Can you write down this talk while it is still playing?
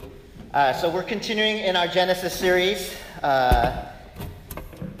So we're continuing in our Genesis series,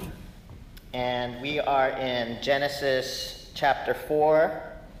 and we are in Genesis chapter 4,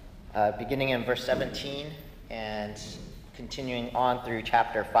 beginning in verse 17, and continuing on through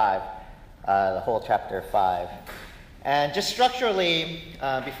chapter 5, the whole chapter 5. And just structurally,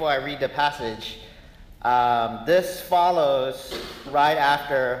 before I read the passage, this follows right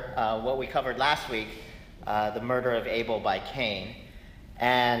after what we covered last week, the murder of Abel by Cain.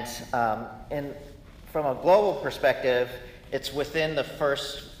 And from a global perspective, it's within the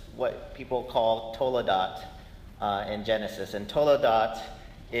first, what people call Toledot in Genesis. And Toledot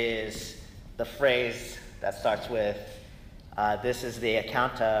is the phrase that starts with, this is the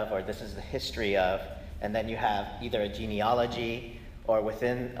account of, or this is the history of, and then you have either a genealogy, or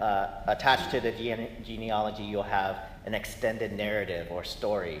within, attached to the genealogy, you'll have an extended narrative or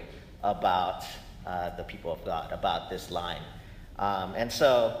story about the people of God, about this line. And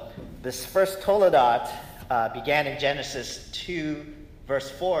so this first Toledot began in Genesis 2, verse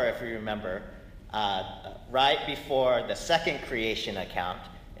 4, if you remember, right before the second creation account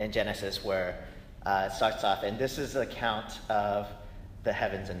in Genesis, where it starts off, and this is the account of the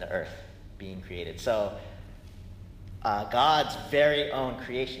heavens and the earth being created. So God's very own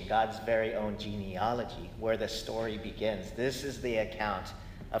creation, God's very own genealogy, where the story begins. This is the account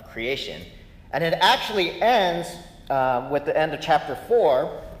of creation. And it actually ends with the end of chapter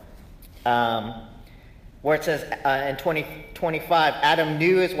 4, where it says in 25, Adam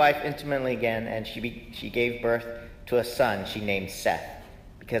knew his wife intimately again, and she gave birth to a son she named Seth,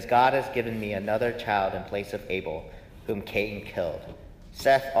 because God has given me another child in place of Abel, whom Cain killed.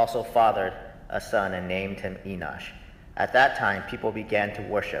 Seth also fathered a son and named him Enosh. At that time, people began to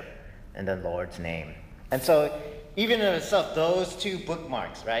worship in the Lord's name. And so, even in itself, those two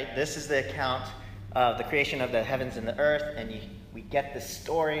bookmarks, right? This is the account of the creation of the heavens and the earth, and we get this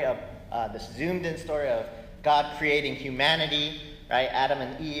story of, this zoomed-in story of God creating humanity, right? Adam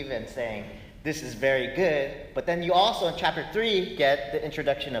and Eve, and saying, this is very good. But then you also, in chapter 3, get the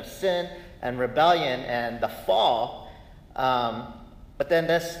introduction of sin and rebellion and the fall. But then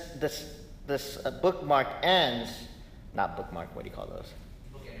this bookmark ends, not bookmark, what do you call those?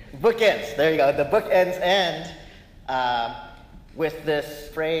 Bookends. There you go. The bookends end with this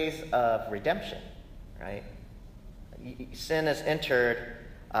phrase of redemption, right? Sin has entered.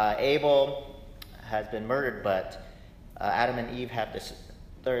 Abel has been murdered, but Adam and Eve have this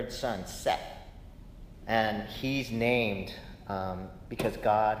third son, Seth. And he's named because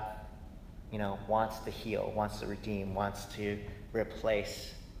God, wants to heal, wants to redeem, wants to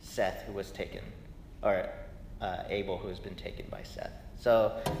replace Seth, who was taken, or Abel, who has been taken by Seth.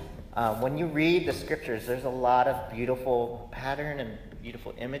 So when you read the scriptures, there's a lot of beautiful pattern and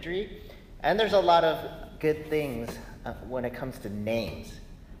beautiful imagery, and there's a lot of good things when it comes to names,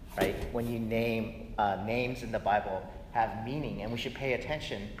 right? When you name, names in the Bible have meaning, and we should pay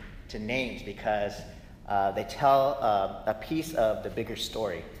attention to names because they tell a piece of the bigger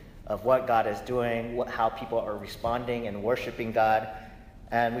story of what God is doing, how people are responding and worshiping God.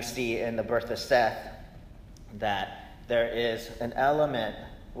 And we see in the birth of Seth that there is an element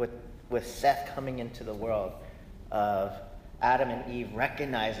with Seth coming into the world of Adam and Eve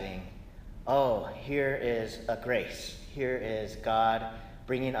recognizing, oh, here is a grace. Here is God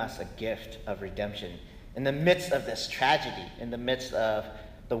bringing us a gift of redemption. In the midst of this tragedy, in the midst of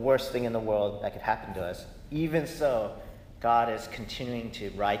the worst thing in the world that could happen to us, even so, God is continuing to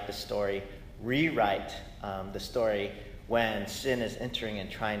write the story, rewrite the story when sin is entering and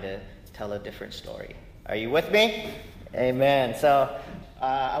trying to tell a different story. Are you with me? Amen. So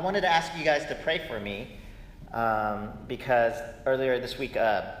I wanted to ask you guys to pray for me because earlier this week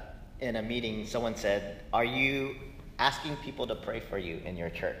in a meeting, someone said, are you asking people to pray for you in your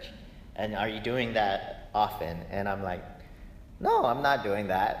church? And are you doing that often? And I'm like, no, I'm not doing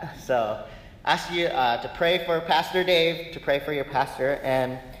that. So I ask you to pray for Pastor Dave, to pray for your pastor,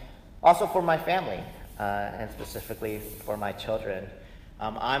 and also for my family, and specifically for my children.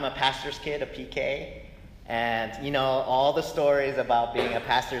 I'm a pastor's kid, a PK, and all the stories about being a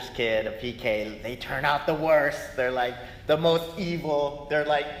pastor's kid, a PK, they turn out the worst. They're like the most evil. They're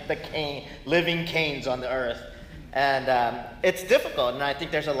like the living Cains on the earth. And it's difficult, and I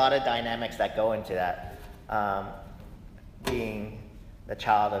think there's a lot of dynamics that go into that. Being the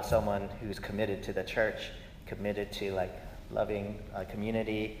child of someone who's committed to the church, committed to loving a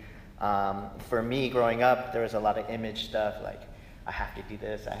community. For me, growing up, there was a lot of image stuff, like I have to do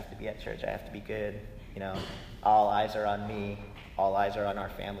this, I have to be at church, I have to be good. All eyes are on me, all eyes are on our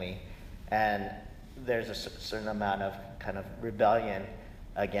family. And there's a certain amount of kind of rebellion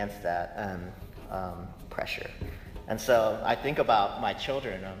against that pressure. And so I think about my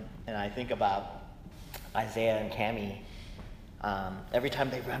children, and I think about Isaiah and Cammie. Every time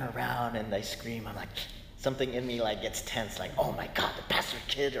they run around and they scream, I'm like, something in me like gets tense, like, oh my God, the pastor's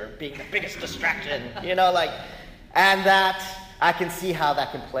kid are being the biggest distraction, and that I can see how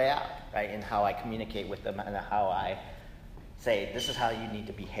that can play out, right, in how I communicate with them and how I say, this is how you need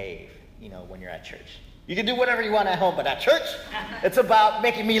to behave, when you're at church. You can do whatever you want at home, but at church, it's about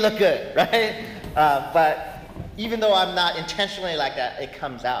making me look good, right? But even though I'm not intentionally like that, it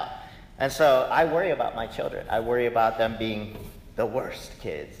comes out. And so I worry about my children. I worry about them being the worst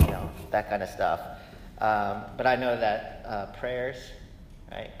kids, that kind of stuff. But I know that prayers,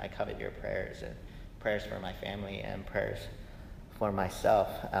 right? I covet your prayers, and prayers for my family and prayers for myself.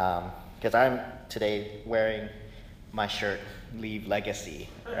 Because I'm today wearing my shirt, Leave Legacy,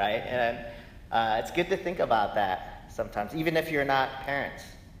 right? And it's good to think about that sometimes, even if you're not parents.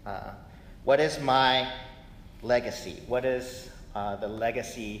 What is my legacy? What is the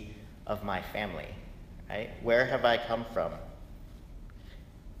legacy of my family, right? Where have I come from?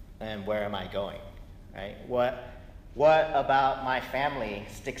 And where am I going, right? What about my family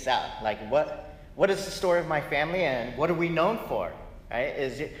sticks out? Like what is the story of my family, and what are we known for, right?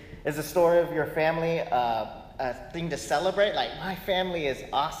 Is the story of your family a thing to celebrate? Like, my family is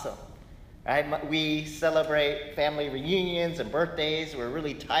awesome, right? We celebrate family reunions and birthdays. We're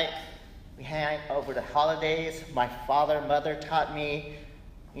really tight. We hang out over the holidays. My father, mother taught me,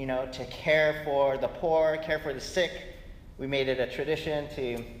 to care for the poor, care for the sick. We made it a tradition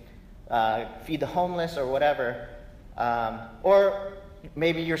to feed the homeless or whatever. Or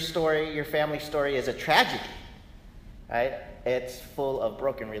maybe your family story is a tragedy, right? It's full of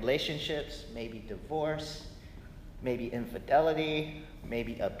broken relationships, maybe divorce, maybe infidelity,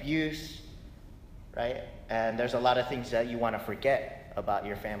 maybe abuse, right? And there's a lot of things that you want to forget about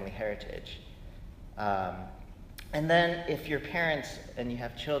your family heritage. And then if you're parents and you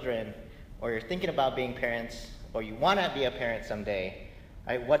have children, or you're thinking about being parents, or you want to be a parent someday,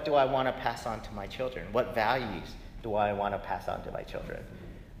 right? What do I want to pass on to my children? What values do I want to pass on to my children?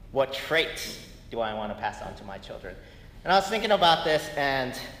 What traits do I want to pass on to my children? And I was thinking about this,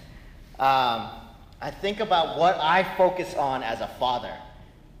 and I think about what I focus on as a father.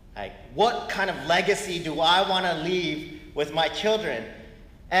 Like, what kind of legacy do I want to leave with my children?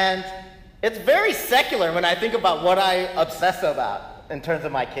 And it's very secular when I think about what I obsess about in terms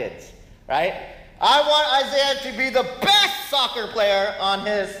of my kids, right? I want Isaiah to be the best soccer player on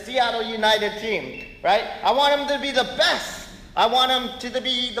his Seattle United team, right? I want him to be the best. I want him to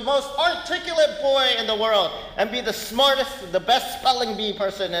be the most articulate boy in the world and be the smartest, the best spelling bee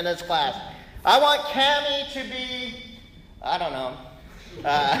person in his class. I want Cammie to be, I don't know,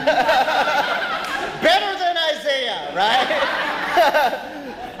 better than Isaiah, right?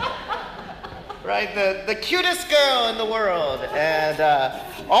 Right, the cutest girl in the world, and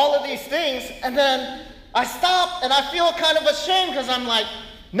all of these things. And then I stop and I feel kind of ashamed, because I'm like,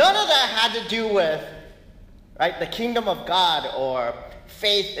 none of that had to do with, right, the kingdom of God or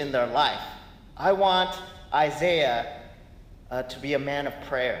faith in their life. I want Isaiah to be a man of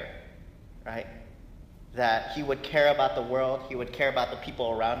prayer, right? That he would care about the world, he would care about the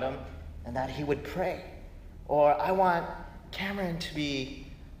people around him, and that he would pray. Or I want Cameron to be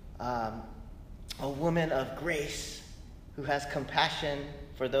a woman of grace who has compassion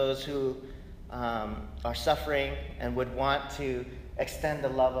for those who are suffering and would want to extend the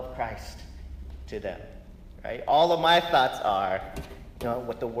love of Christ to them, right? All of my thoughts are,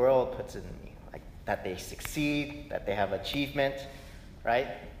 what the world puts in me, like that they succeed, that they have achievement, right?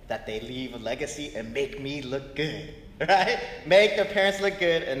 That they leave a legacy and make me look good, right? Make their parents look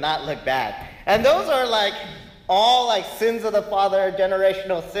good and not look bad. And those are all sins of the father,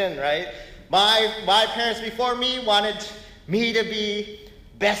 generational sin, right? My parents before me wanted me to be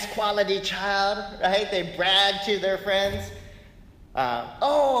best quality child, right? They bragged to their friends.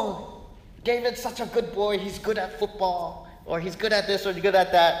 David's such a good boy. He's good at football, or he's good at this, or he's good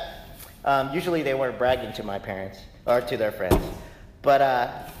at that. Usually they weren't bragging to my parents or to their friends.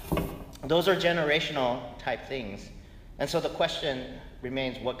 But those are generational type things. And so the question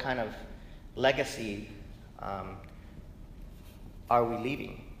remains, what kind of legacy are we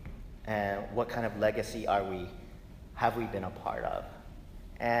leaving? And what kind of legacy have we been a part of?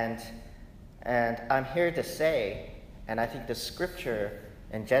 And I'm here to say, and I think the scripture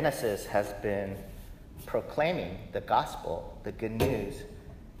in Genesis has been proclaiming the gospel, the good news,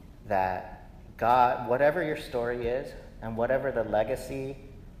 that God, whatever your story is, and whatever the legacy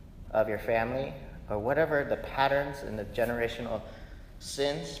of your family, or whatever the patterns and the generational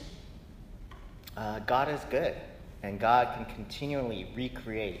sins, God is good, and God can continually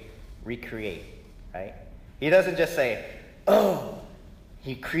recreate, right? He doesn't just say, oh,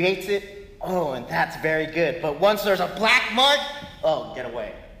 he creates it, oh, and that's very good. But once there's a black mark, oh, get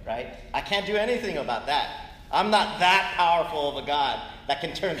away, right? I can't do anything about that. I'm not that powerful of a God that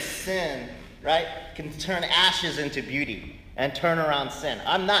can turn sin, right? Can turn ashes into beauty and turn around sin.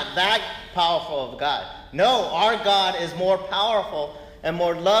 I'm not that powerful of a God. No, our God is more powerful and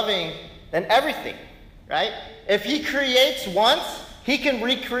more loving than everything, right? If he creates once, he can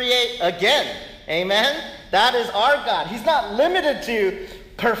recreate again. Amen? That is our God. He's not limited to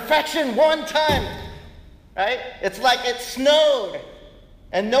perfection one time, right? It's like it snowed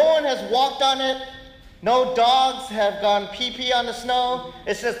and no one has walked on it. No dogs have gone pee-pee on the snow.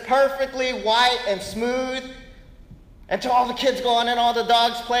 It's just perfectly white and smooth until all the kids go on and all the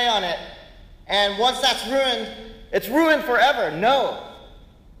dogs play on it. And once that's ruined, it's ruined forever. No,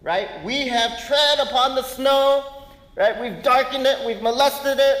 right? We have tread upon the snow, right? We've darkened it. We've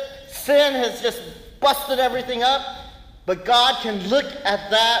molested it. Sin has just busted everything up. But God can look at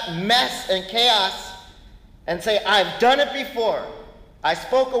that mess and chaos and say, I've done it before. I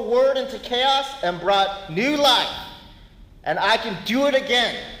spoke a word into chaos and brought new life. And I can do it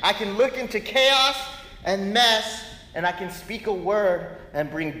again. I can look into chaos and mess, and I can speak a word and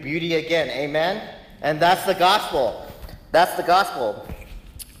bring beauty again. Amen? And that's the gospel. That's the gospel.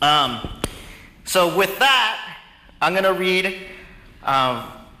 So with that, I'm going to read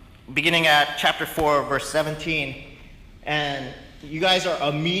beginning at chapter 4, verse 17. And you guys are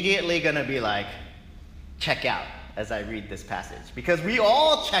immediately going to be like, check out as I read this passage. Because we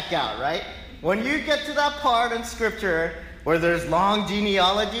all check out, right? When you get to that part in Scripture where there's long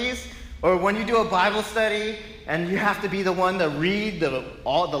genealogies, or when you do a Bible study and you have to be the one to read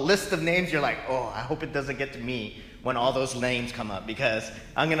all the list of names, you're like, oh, I hope it doesn't get to me when all those names come up, because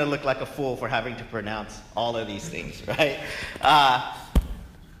I'm going to look like a fool for having to pronounce all of these things, right?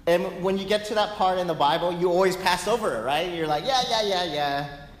 And when you get to that part in the Bible, you always pass over it, right? You're like,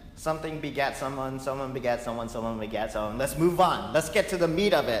 yeah. Something begat someone, someone begat someone, someone begat someone. Let's move on. Let's get to the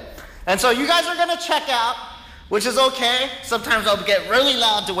meat of it. And so you guys are going to check out, which is okay. Sometimes I'll get really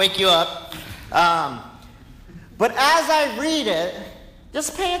loud to wake you up. But as I read it,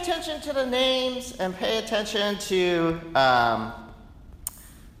 just pay attention to the names and pay attention to,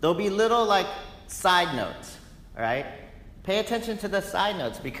 there'll be little like side notes, all right? Pay attention to the side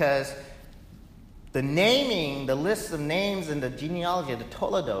notes, because the naming, the list of names in the genealogy, the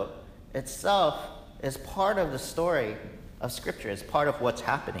Toledot itself is part of the story of Scripture. It's part of what's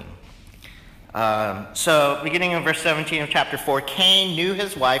happening. So beginning in verse 17 of chapter 4, Cain knew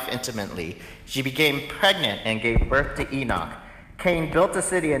his wife intimately. She became pregnant and gave birth to Enoch. Cain built a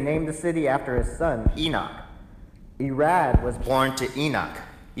city and named the city after his son, Enoch. Irad was born to Enoch.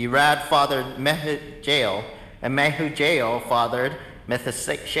 Irad fathered Mehujael, and Mehujael fathered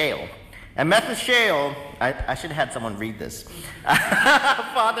Methushael. And Methushael, I should have had someone read this,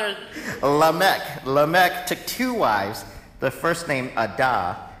 fathered Lamech. Lamech took two wives, the first named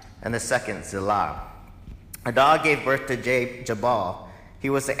Adah, and the second Zillah. Adah gave birth to Jabal. He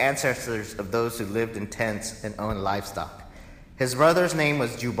was the ancestors of those who lived in tents and owned livestock. His brother's name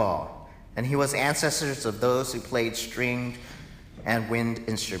was Jubal, and he was ancestors of those who played stringed and wind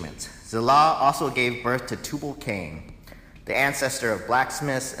instruments. Zillah also gave birth to Tubal-Cain, the ancestor of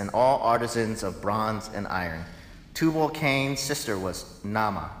blacksmiths and all artisans of bronze and iron. Tubal-Cain's sister was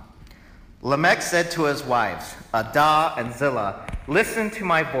Naamah. Lamech said to his wives, Adah and Zillah, listen to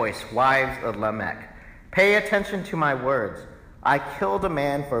my voice, wives of Lamech. Pay attention to my words. I killed a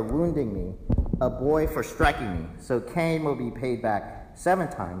man for wounding me, a boy for striking me. So Cain will be paid back 7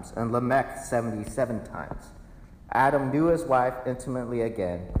 times, and Lamech 77 times. Adam knew his wife intimately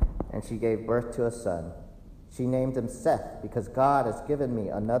again, and she gave birth to a son. She named him Seth, because God has given me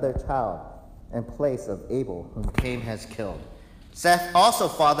another child in place of Abel, whom Cain has killed. Seth also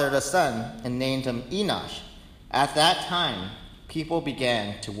fathered a son and named him Enosh. At that time, people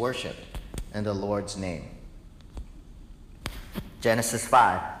began to worship in the Lord's name. Genesis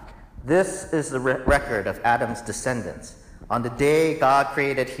 5. This is the record of Adam's descendants. On the day God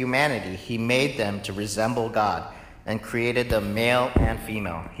created humanity, he made them to resemble God and created them male and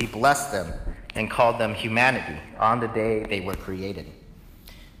female. He blessed them and called them humanity on the day they were created.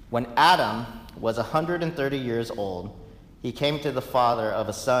 When Adam was 130 years old, he came to the father of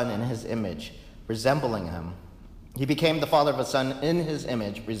a son in his image, resembling him. He became the father of a son in his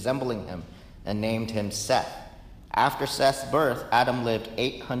image, resembling him, and named him Seth. After Seth's birth, Adam lived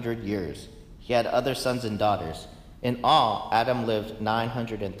 800 years. He had other sons and daughters. In all, Adam lived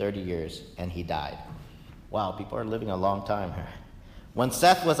 930 years, and he died. Wow, people are living a long time here. When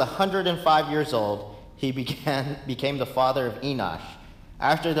Seth was 105 years old, he became the father of Enosh.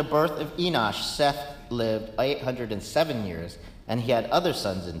 After the birth of Enosh, Seth lived 807 years, and he had other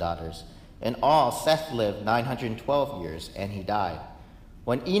sons and daughters. In all, Seth lived 912 years, and he died.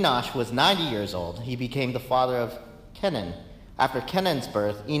 When Enosh was 90 years old, he became the father of Kenan. After Kenan's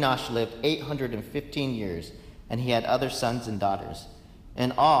birth, Enosh lived 815 years, and he had other sons and daughters.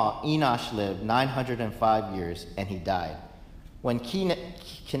 In all, Enosh lived 905 years, and he died. When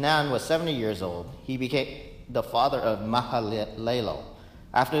Kenan was 70 years old, he became the father of Mahalalel.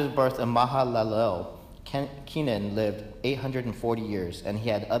 After the birth of Mahalalel, Kenan lived 840 years, and he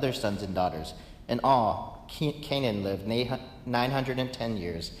had other sons and daughters. In all, Kenan lived 910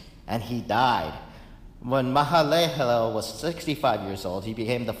 years, and he died. When Mahalalel was 65 years old, he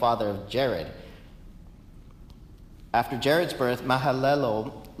became the father of Jared. After Jared's birth,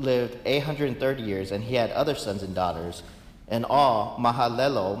 Mahalalel lived 830 years, and he had other sons and daughters. In all,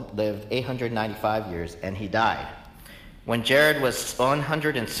 Mahalalel lived 895 years, and he died. When Jared was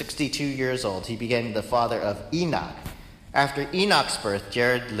 162 years old, he became the father of Enoch. After Enoch's birth,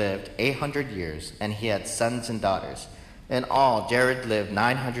 Jared lived 800 years, and he had sons and daughters. In all, Jared lived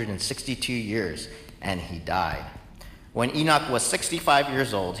 962 years, and he died. When Enoch was 65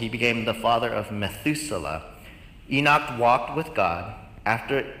 years old, he became the father of Methuselah. Enoch walked with God.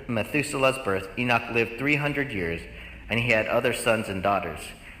 After Methuselah's birth, Enoch lived 300 years, and he had other sons and daughters.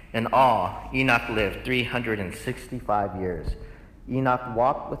 In all, Enoch lived 365 years. Enoch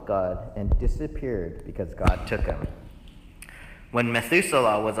walked with God and disappeared because God took him. When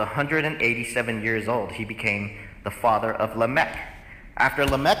Methuselah was 187 years old, he became the father of Lamech. After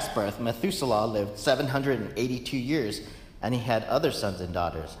Lamech's birth, Methuselah lived 782 years, and he had other sons and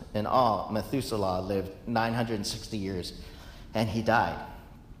daughters. In all, Methuselah lived 960 years, and he died.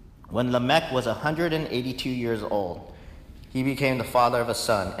 When Lamech was 182 years old, he became the father of a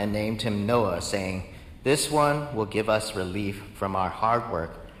son and named him Noah, saying, "This one will give us relief from our hard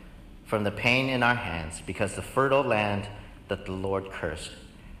work, from the pain in our hands, because the fertile land that the Lord cursed."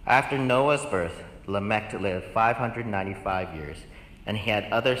 After Noah's birth, Lamech lived 595 years, and he had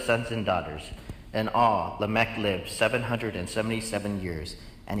other sons and daughters. In all, Lamech lived 777 years,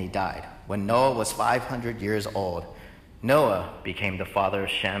 and he died. When Noah was 500 years old, Noah became the father of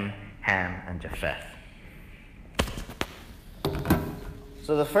Shem, Ham, and Japheth.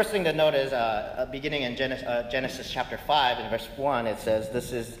 So the first thing to note is, beginning in Genesis chapter 5, in verse 1, it says,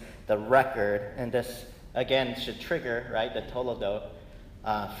 this is the record, and this, again, should trigger, right, the Toledot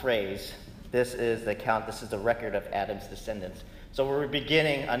phrase. This is the count, this is the record of Adam's descendants. So we're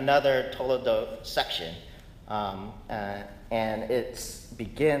beginning another Toledot section, and it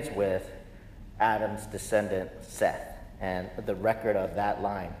begins with Adam's descendant Seth, and the record of that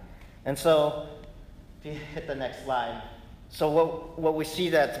line. And so, if you hit the next slide, so what we see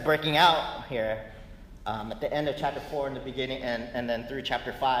that's breaking out here at the end of chapter 4 in the beginning and then through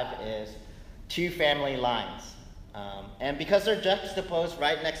chapter 5 is two family lines. And because they're juxtaposed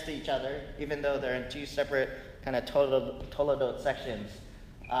right next to each other, even though they're in two separate kind of Toledot sections,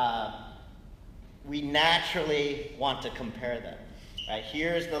 we naturally want to compare them. Right?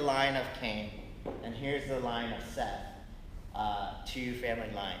 Here's the line of Cain, and here's the line of Seth, two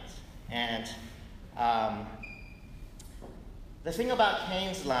family lines. And the thing about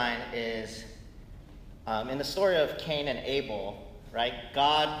Cain's line is, in the story of Cain and Abel, right,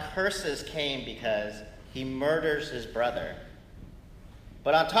 God curses Cain because he murders his brother.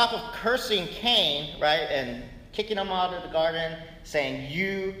 But on top of cursing Cain, right, and kicking him out of the garden, saying,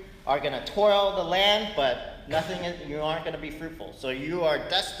 you are going to toil the land, but you aren't going to be fruitful. So you are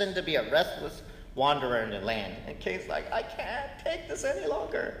destined to be a restless wanderer in the land. And Cain's like, I can't take this any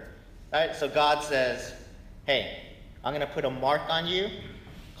longer. Right? So God says, hey, I'm going to put a mark on you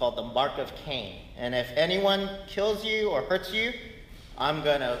called the mark of Cain. And if anyone kills you or hurts you, I'm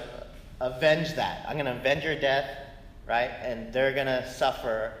going to avenge that. I'm going to avenge your death, right? And they're going to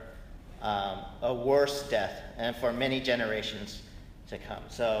suffer a worse death and for many generations to come.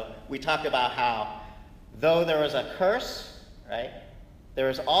 So we talked about how though there was a curse, right, there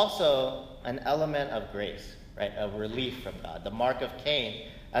is also an element of grace, right, of relief from God. The mark of Cain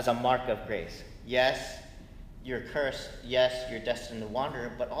as a mark of grace. Yes, you're cursed. Yes, you're destined to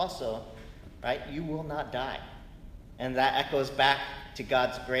wander, but also, right, you will not die. And that echoes back to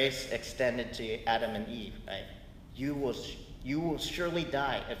God's grace extended to Adam and Eve, right? You will surely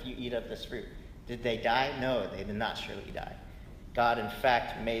die if you eat of this fruit. Did they die? No, they did not surely die. God, in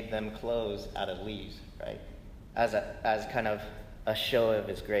fact, made them clothes out of leaves, right? As kind of a show of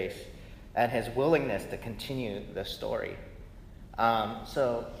his grace and his willingness to continue the story. But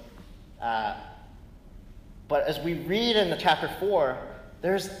as we read in the chapter 4,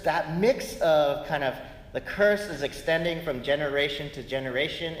 there's that mix of kind of the curse is extending from generation to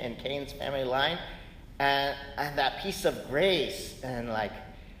generation in Cain's family line, and that piece of grace, and like,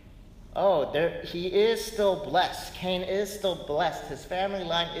 oh, he is still blessed. Cain is still blessed. His family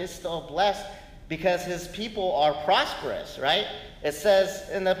line is still blessed because his people are prosperous, right? It says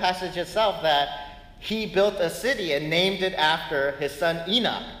in the passage itself that he built a city and named it after his son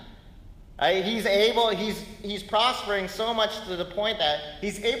Enoch. Right? He's prospering so much to the point that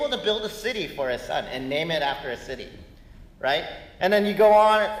he's able to build a city for his son and name it after a city, right? And then you go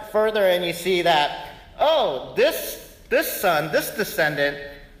on further and you see that, oh, this son, this descendant,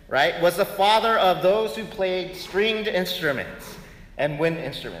 right, was the father of those who played stringed instruments and wind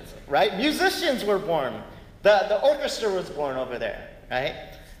instruments, right? Musicians were born. The orchestra was born over there, right?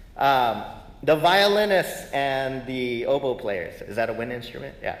 The violinists and the oboe players. Is that a wind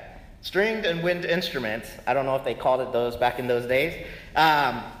instrument? Yeah. Stringed and wind instruments. I don't know if they called it those back in those days.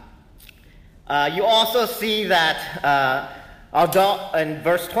 You also see that in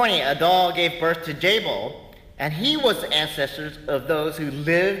verse 20, Adal gave birth to Jabal, and he was the ancestors of those who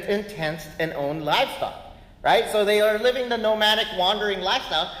lived in tents and owned livestock. Right? So they are living the nomadic, wandering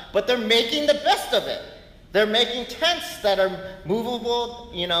lifestyle, but they're making the best of it. They're making tents that are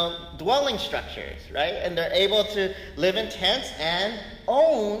movable, dwelling structures, right? And they're able to live in tents and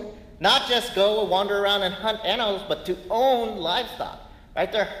own, not just go wander around and hunt animals, but to own livestock,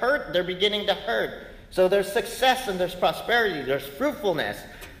 right? They're beginning to herd. So there's success and there's prosperity, there's fruitfulness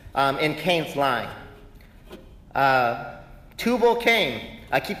in Cain's line. Tubal-Cain.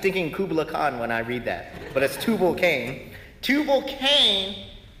 I keep thinking Kubla Khan when I read that, but it's Tubal-Cain. Tubal-Cain,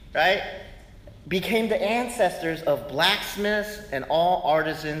 right, became the ancestors of blacksmiths and all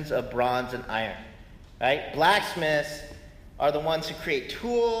artisans of bronze and iron, right? Blacksmiths are the ones who create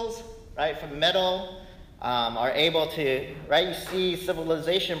tools, right, from metal, are able to, right, you see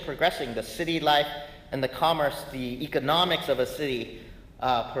civilization progressing, the city life and the commerce, the economics of a city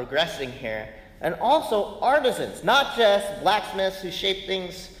progressing here. And also artisans, not just blacksmiths who shape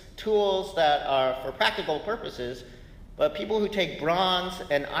things, tools that are for practical purposes, but people who take bronze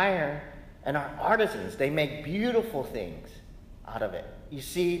and iron and are artisans. They make beautiful things out of it. You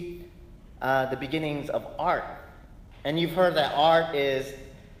see the beginnings of art. And you've heard that art is,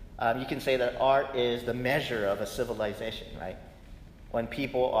 you can say that art is the measure of a civilization, right? When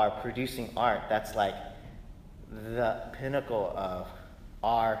people are producing art, that's like the pinnacle of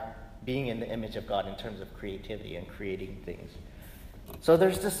our being in the image of God in terms of creativity and creating things. So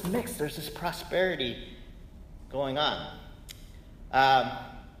there's this mix, there's this prosperity going on.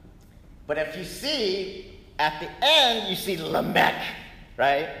 But if you see, at the end, you see Lamech,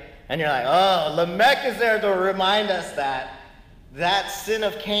 right? And you're like, oh, Lamech is there to remind us that sin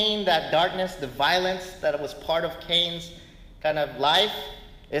of Cain, that darkness, the violence that was part of Cain's kind of life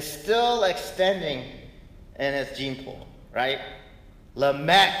is still extending in its gene pool, right?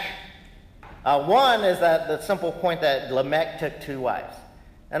 Lamech. One is that the simple point that Lamech took 2 wives.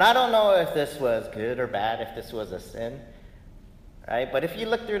 And I don't know if this was good or bad, if this was a sin, right? But if you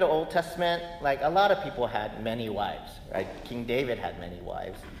look through the Old Testament, like a lot of people had many wives, right? King David had many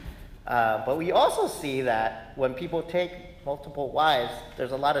wives. But we also see that when people take multiple wives,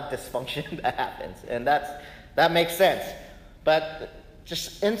 there's a lot of dysfunction that happens. And that makes sense. But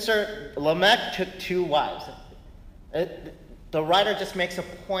just insert, Lamech took 2 wives. The writer just makes a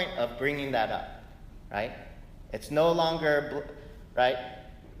point of bringing that up, right? It's no longer, right,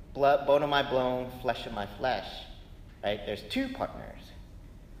 bone of my bone, flesh of my flesh, right? There's 2 partners.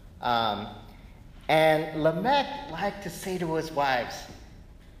 And Lamech liked to say to his wives,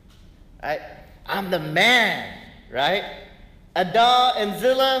 right, I'm the man, right? Ada and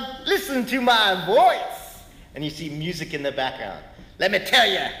Zillah, listen to my voice. And you see music in the background. Let me tell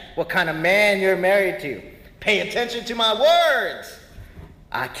you what kind of man you're married to. Pay attention to my words.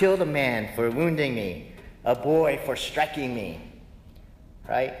 I killed a man for wounding me, a boy for striking me.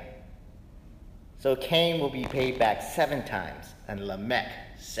 Right? So Cain will be paid back 7 times, and Lamech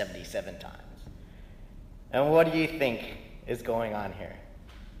 77 times. And what do you think is going on here?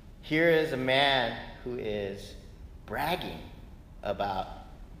 Here is a man who is bragging about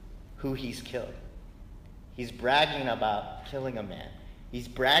who he's killed. He's bragging about killing a man. He's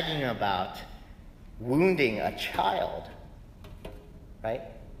bragging about wounding a child, right,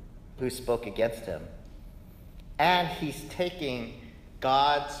 who spoke against him. And he's taking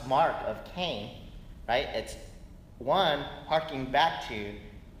God's mark of Cain, right? It's one, harking back to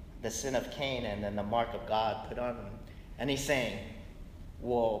the sin of Cain and then the mark of God put on him. And he's saying,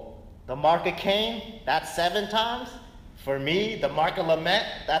 well, the mark of Cain, that's 7 times. For me, the mark of Lamech,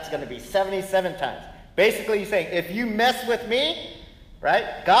 that's going to be 77 times. Basically, he's saying, if you mess with me,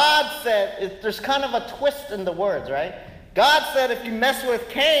 right? God said, there's kind of a twist in the words, right? God said, if you mess with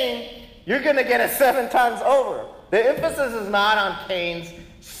Cain, you're going to get it 7 times over. The emphasis is not on Cain's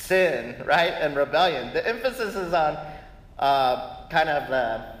sin, right, and rebellion. The emphasis is on kind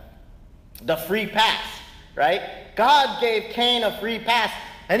of the free pass, right? God gave Cain a free pass,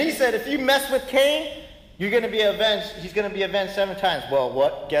 and he said, if you mess with Cain, you're going to be avenged. He's going to be avenged 7 times. Well,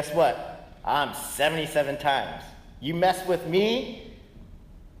 what? Guess what? I'm 77 times. You mess with me,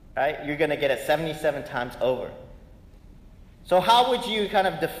 right? You're going to get it 77 times over. So how would you kind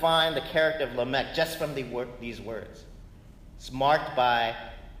of define the character of Lamech just from these words? It's marked by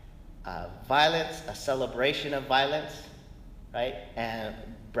violence, a celebration of violence, right? And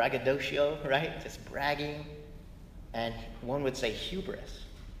braggadocio, right? Just bragging. And one would say hubris,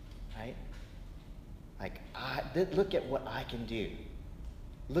 right? Like, look at what I can do.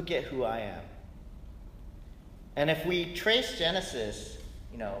 Look at who I am. And if we trace Genesis,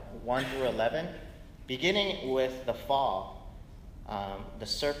 1 through 11, beginning with the fall, the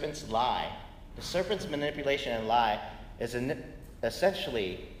serpent's lie, the serpent's manipulation and lie is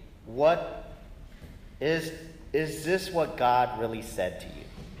essentially is this what God really said to you,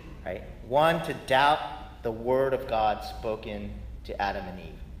 right? One, to doubt the word of God spoken to Adam and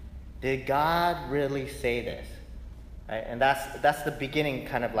Eve. Did God really say this? Right? And that's the beginning,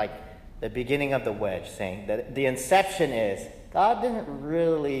 kind of like the beginning of the wedge, saying that the inception is, God didn't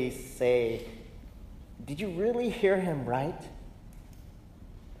really say, did you really hear him right?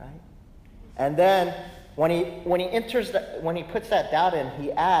 Right? And then when he puts that doubt in,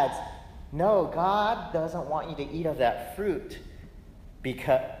 he adds, no, God doesn't want you to eat of that fruit,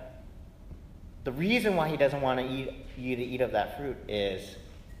 because the reason why he doesn't want you to eat of that fruit is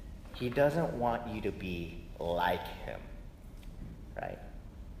he doesn't want you to be like him, right?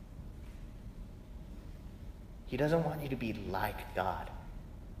 He doesn't want you to be like God,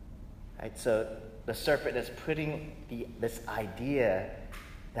 right? So the serpent is putting this idea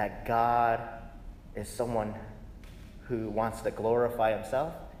that God is someone who wants to glorify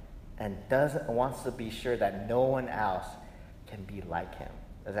himself and wants to be sure that no one else can be like him.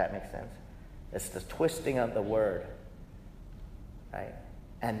 Does that make sense? It's the twisting of the word, right?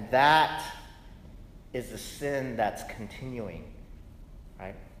 And that is the sin that's continuing,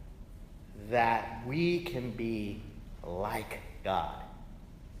 right? That we can be like God,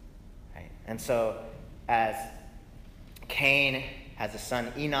 right? And so as Cain has a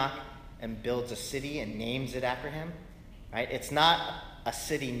son Enoch and builds a city and names it after him, right? It's not a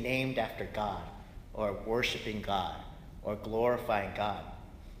city named after God or worshiping God or glorifying God,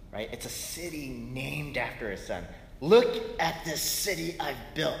 right? It's a city named after his son. Look at this city I've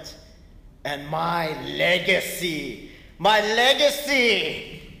built and my legacy. My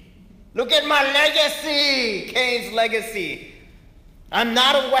legacy. Look at my legacy. Cain's legacy. I'm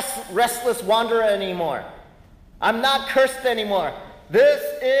not a restless wanderer anymore. I'm not cursed anymore. This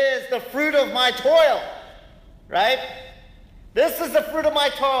is the fruit of my toil, right? This is the fruit of my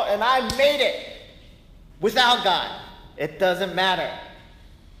toil, and I made it without God. It doesn't matter.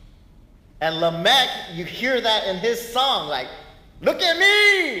 And Lamech, you hear that in his song, like, look at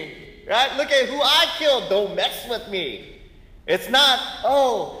me, right? Look at who I killed. Don't mess with me. It's not,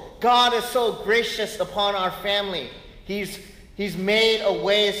 oh, God is so gracious upon our family. He's made a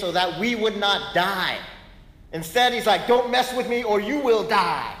way so that we would not die. Instead, he's like, don't mess with me or you will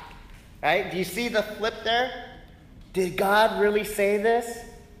die. Right? Do you see the flip there? Did God really say this?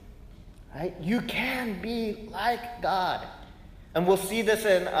 Right? You can be like God. And we'll see this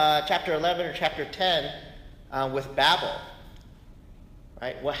in chapter 11 or chapter 10 with Babel.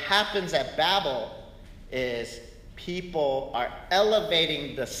 Right? What happens at Babel is people are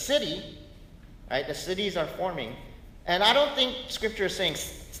elevating the city. Right? The cities are forming. And I don't think Scripture is saying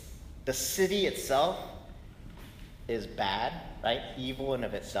the city itself is bad, right? Evil in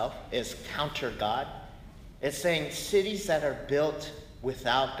of itself is counter God. It's saying cities that are built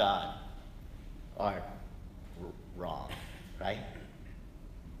without God are wrong, right?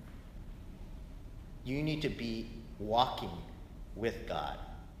 You need to be walking with God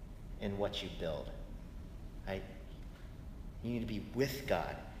in what you build, right? You need to be with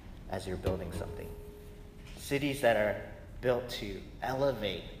God as you're building something. Cities that are built to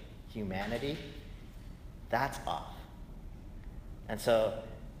elevate humanity, that's off. And so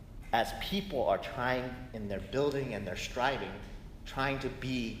as people are trying in their building and their striving, trying to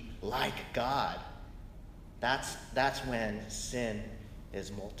be like God, that's when sin is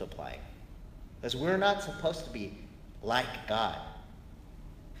multiplying. Because we're not supposed to be like God,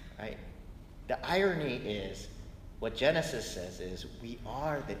 right? The irony is, what Genesis says is, we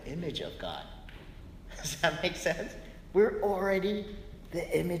are the image of God. Does that make sense? We're already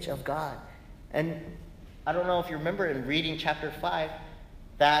the image of God. And I don't know if you remember in reading chapter 5,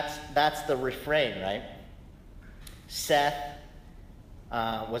 That's the refrain, right? Seth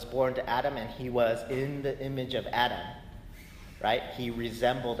was born to Adam, and he was in the image of Adam, right? He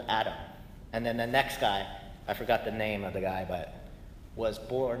resembled Adam. And then the next guy, I forgot the name of the guy, but was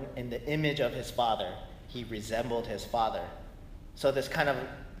born in the image of his father. He resembled his father. So this kind of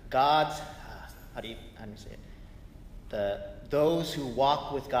God's, how do you say it? Those who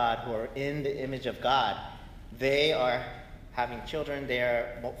walk with God, who are in the image of God, they are having children, they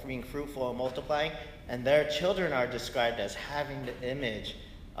are being fruitful and multiplying, and their children are described as having the image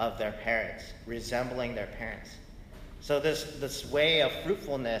of their parents, resembling their parents. So this way of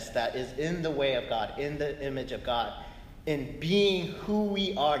fruitfulness that is in the way of God, in the image of God, in being who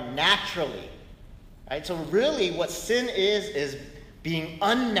we are naturally. Right? So really what sin is being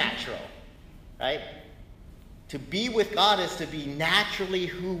unnatural. Right? To be with God is to be naturally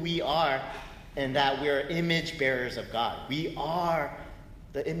who we are, and that we're image bearers of God. We are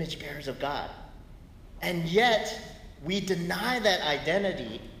the image bearers of God. And yet, we deny that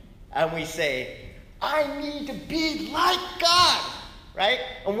identity, and we say, I need to be like God, right?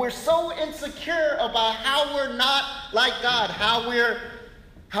 And we're so insecure about how we're not like God, how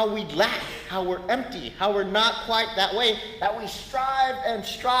we lack, how we're empty, how we're not quite that way, that we strive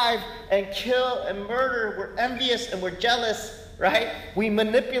and kill and murder. We're envious and we're jealous, right? We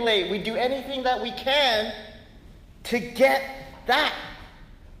manipulate. We do anything that we can to get that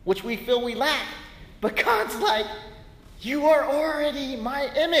which we feel we lack. But God's like, you are already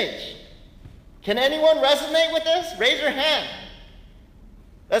my image. Can anyone resonate with this? Raise your hand.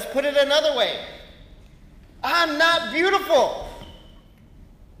 Let's put it another way. I'm not beautiful.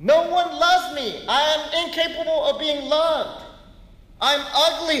 No one loves me. I am incapable of being loved. I'm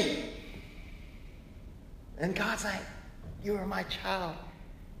ugly. And God's like, you are my child.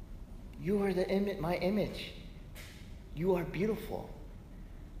 You are my image. You are beautiful.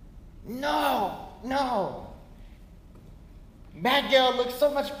 No. Miguel looks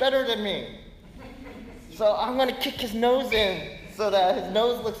so much better than me. So I'm going to kick his nose in so that his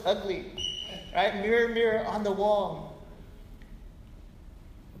nose looks ugly. Right? Mirror, mirror on the wall.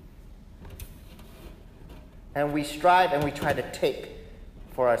 And we strive and we try to take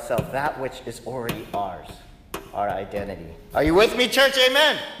for ourselves that which is already ours, our identity. Are you with me, church?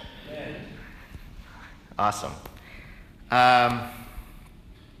 Amen? Amen. Awesome.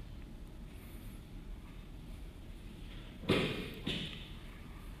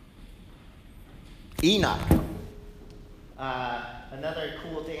 Enoch. Another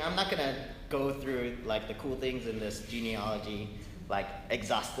cool thing. I'm not going to go through like the cool things in this genealogy like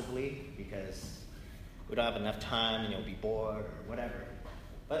exhaustively because we don't have enough time and you'll be bored or whatever.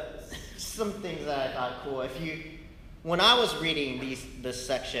 But some things that I thought cool. When I was reading this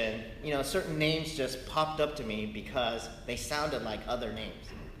section, certain names just popped up to me because they sounded like other names,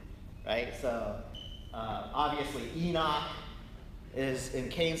 right? So obviously Enoch is in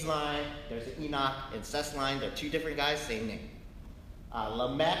Cain's line. There's an Enoch in Seth's line. They're two different guys, same name.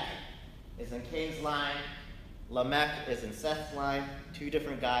 Lamech is in Cain's line. Lamech is in Seth's line. Two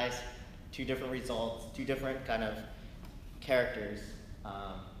different guys, two different results, two different kind of characters.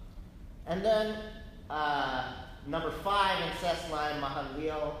 And then number 5 in Seth's line,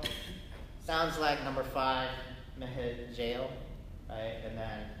 Mahalalel, sounds like number 5, Mehijael, right? And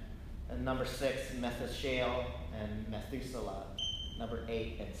then number 6, Methushael and Methuselah. Number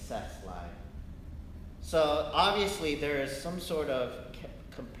 8 in Seth's line. So obviously there is some sort of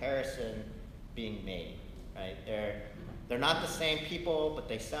comparison being made, right? They're not the same people, but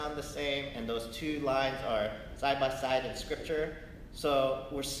they sound the same, and those two lines are side by side in Scripture. So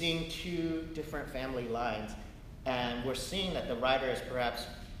we're seeing two different family lines, and we're seeing that the writer is perhaps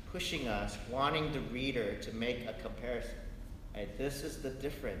pushing us, wanting the reader to make a comparison. Right? This is the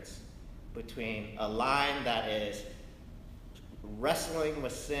difference between a line that is wrestling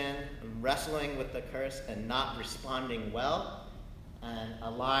with sin, and wrestling with the curse, and not responding well, and a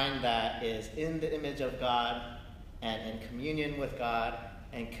line that is in the image of God and in communion with God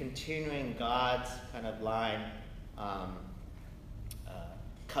and continuing God's kind of line,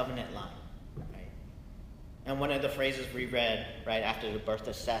 covenant line. Right? And one of the phrases we read right after the birth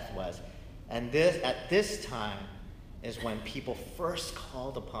of Seth was, and at this time is when people first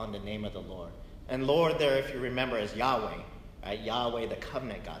called upon the name of the Lord. And Lord there, if you remember, is Yahweh. Right? Yahweh, the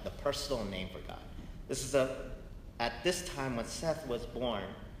covenant God, the personal name for God. This is at this time when Seth was born,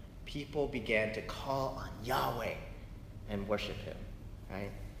 people began to call on Yahweh and worship him,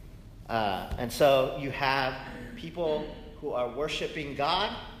 right? And so you have people who are worshiping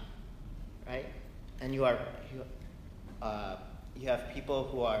God, right? And you have people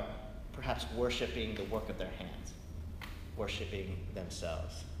who are perhaps worshiping the work of their hands. worshiping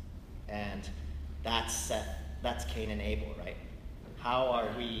themselves. And that's Cain and Abel, right? How are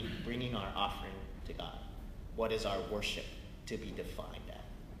we bringing our offering to God? What is our worship to be defined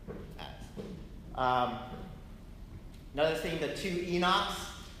as? Another thing, the two Enochs.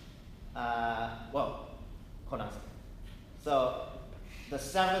 Hold on a second. So the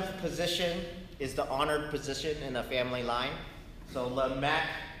seventh position is the honored position in the family line. So Lamech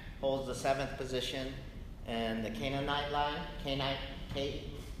holds the seventh position in the Canaanite line,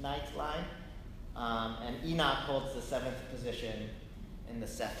 and Enoch holds the seventh position in the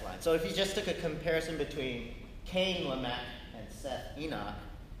Seth line. So if you just took a comparison between Cain, Lamech, and Seth, Enoch,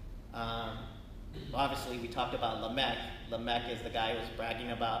 obviously we talked about Lamech. Lamech is the guy who was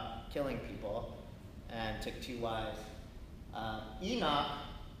bragging about killing people and took 2 wives. Enoch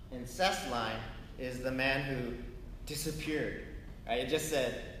in Seth's line is the man who disappeared. Right? It just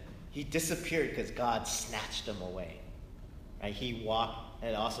said he disappeared because God snatched him away. Right? He walked.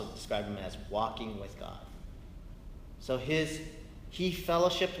 It also described him as walking with God. So he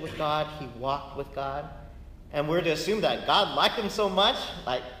fellowshiped with God. He walked with God, and we're to assume that God liked him so much,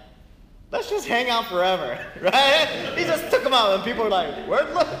 like, let's just hang out forever, right? He just took him out, and people were like,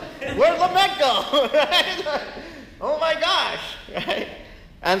 where'd Lamech go? Right? Like, oh my gosh, right?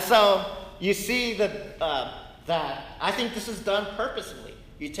 And so you see that I think this is done purposefully.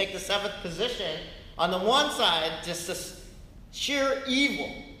 You take the seventh position, on the one side, just this sheer evil,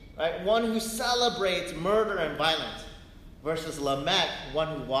 right? One who celebrates murder and violence, versus Lamech, one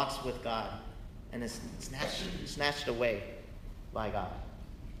who walks with God and is snatched away by God.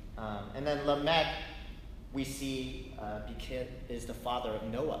 And then Lamech, we see, is the father of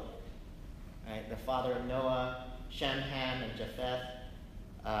Noah. Right? The father of Noah, Shem, Ham, and Japheth.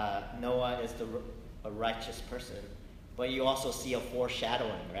 Noah is a righteous person. But you also see a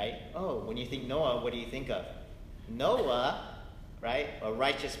foreshadowing, right? Oh, when you think Noah, what do you think of? Noah, right? A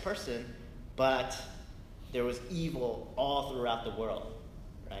righteous person, but there was evil all throughout the world,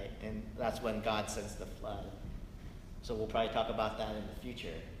 right? And that's when God sends the flood. So we'll probably talk about that in the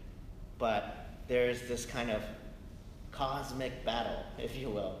future. But there's this kind of cosmic battle, if you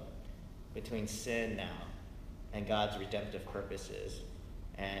will, between sin now and God's redemptive purposes.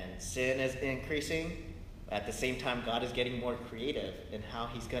 And sin is increasing. At the same time, God is getting more creative in how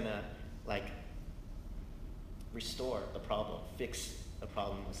he's going to, restore the problem, fix the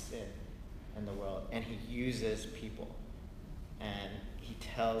problem with sin in the world. And he uses people. And he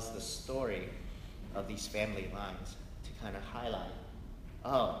tells the story of these family lines to kind of highlight,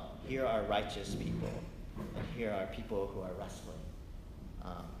 oh, here are righteous people, and here are people who are wrestling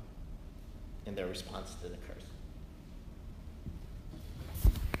in their response to the curse.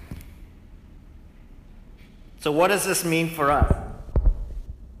 So what does this mean for us?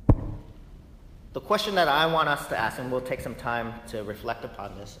 The question that I want us to ask, and we'll take some time to reflect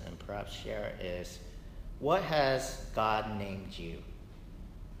upon this and perhaps share, is, what has God named you?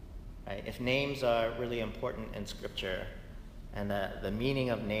 Right? If names are really important in Scripture, and the meaning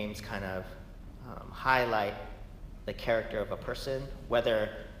of names kind of highlight the character of a person, whether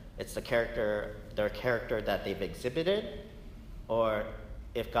it's their character that they've exhibited, or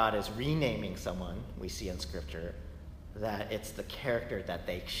if God is renaming someone, we see in Scripture, that it's the character that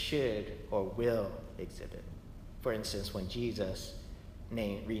they should or will exhibit. For instance, when Jesus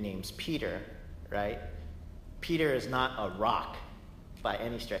renames Peter, right? Peter is not a rock by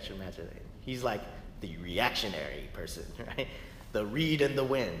any stretch of imagination. He's like the reactionary person, right? The reed in the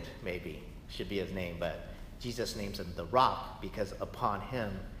wind, maybe, should be his name, but Jesus names him the rock because upon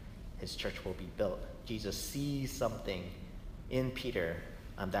him, his church will be built. Jesus sees something in Peter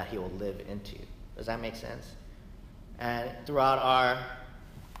that he will live into. Does that make sense? And throughout our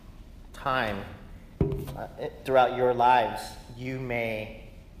time, throughout your lives, you may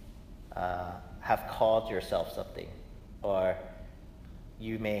have called yourself something, or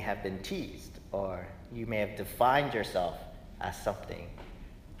you may have been teased, or you may have defined yourself as something,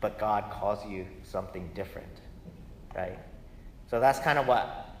 but God calls you something different, right? So that's kind of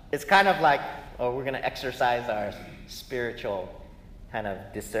it's kind of like, we're going to exercise our spiritual kind of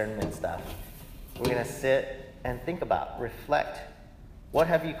discernment stuff. We're going to sit and think about, reflect, what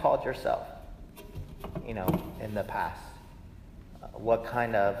have you called yourself, in the past? What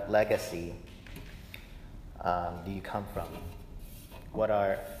kind of legacy do you come from? What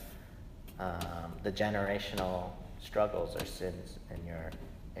are the generational struggles or sins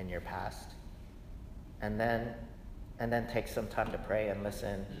in your past? And then take some time to pray and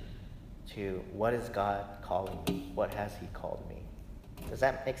listen to, what is God calling me? What has he called me? Does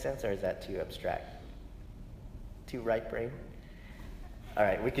that make sense, or is that too abstract? Too right brain? All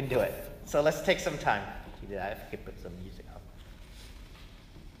right, we can do it. So let's take some time. you do that, if you could put some music up.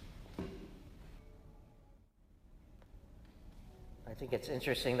 I think it's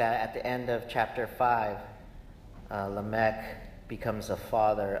interesting that at the end of chapter 5, Lamech becomes the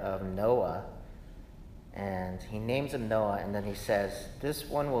father of Noah, and he names him Noah, and then he says, "This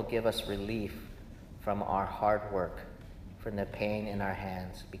one will give us relief from our hard work, from the pain in our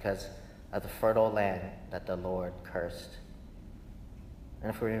hands, because of the fertile land that the Lord cursed." And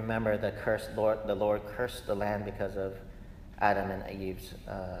if we remember, the Lord cursed the land because of Adam and Eve's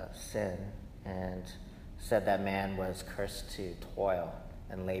sin, and said that man was cursed to toil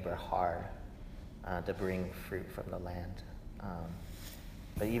and labor hard to bring fruit from the land.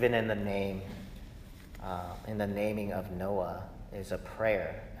 But even in the naming of Noah is a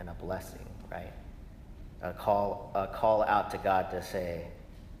prayer and a blessing, right? A call out to God to say,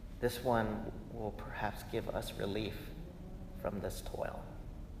 this one will perhaps give us relief from this toil.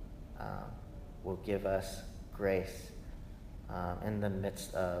 Will give us grace in the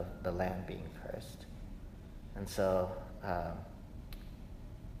midst of the land being cursed. And so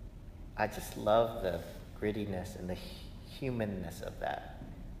I just love the grittiness and the humanness of that,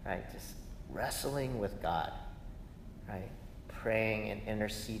 right? Just wrestling with God, right? Praying and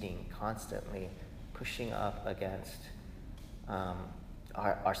interceding constantly, pushing up against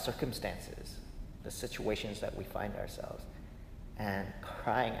our circumstances, the situations that we find ourselves, and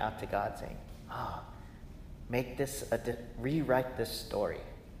crying out to God saying, make this, rewrite this story,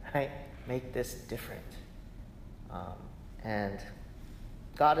 right? Make this different. And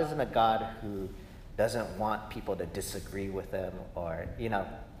God isn't a God who doesn't want people to disagree with him or,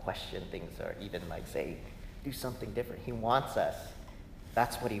 question things or even say, do something different. He wants us.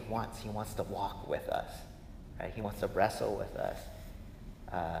 That's what he wants. He wants to walk with us, right? He wants to wrestle with us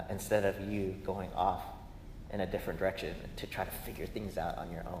instead of you going off in a different direction to try to figure things out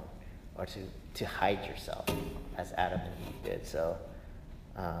on your own or to hide yourself as Adam and Eve did. So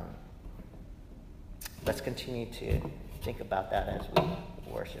let's continue to think about that as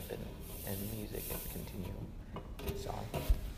we worship and music and continue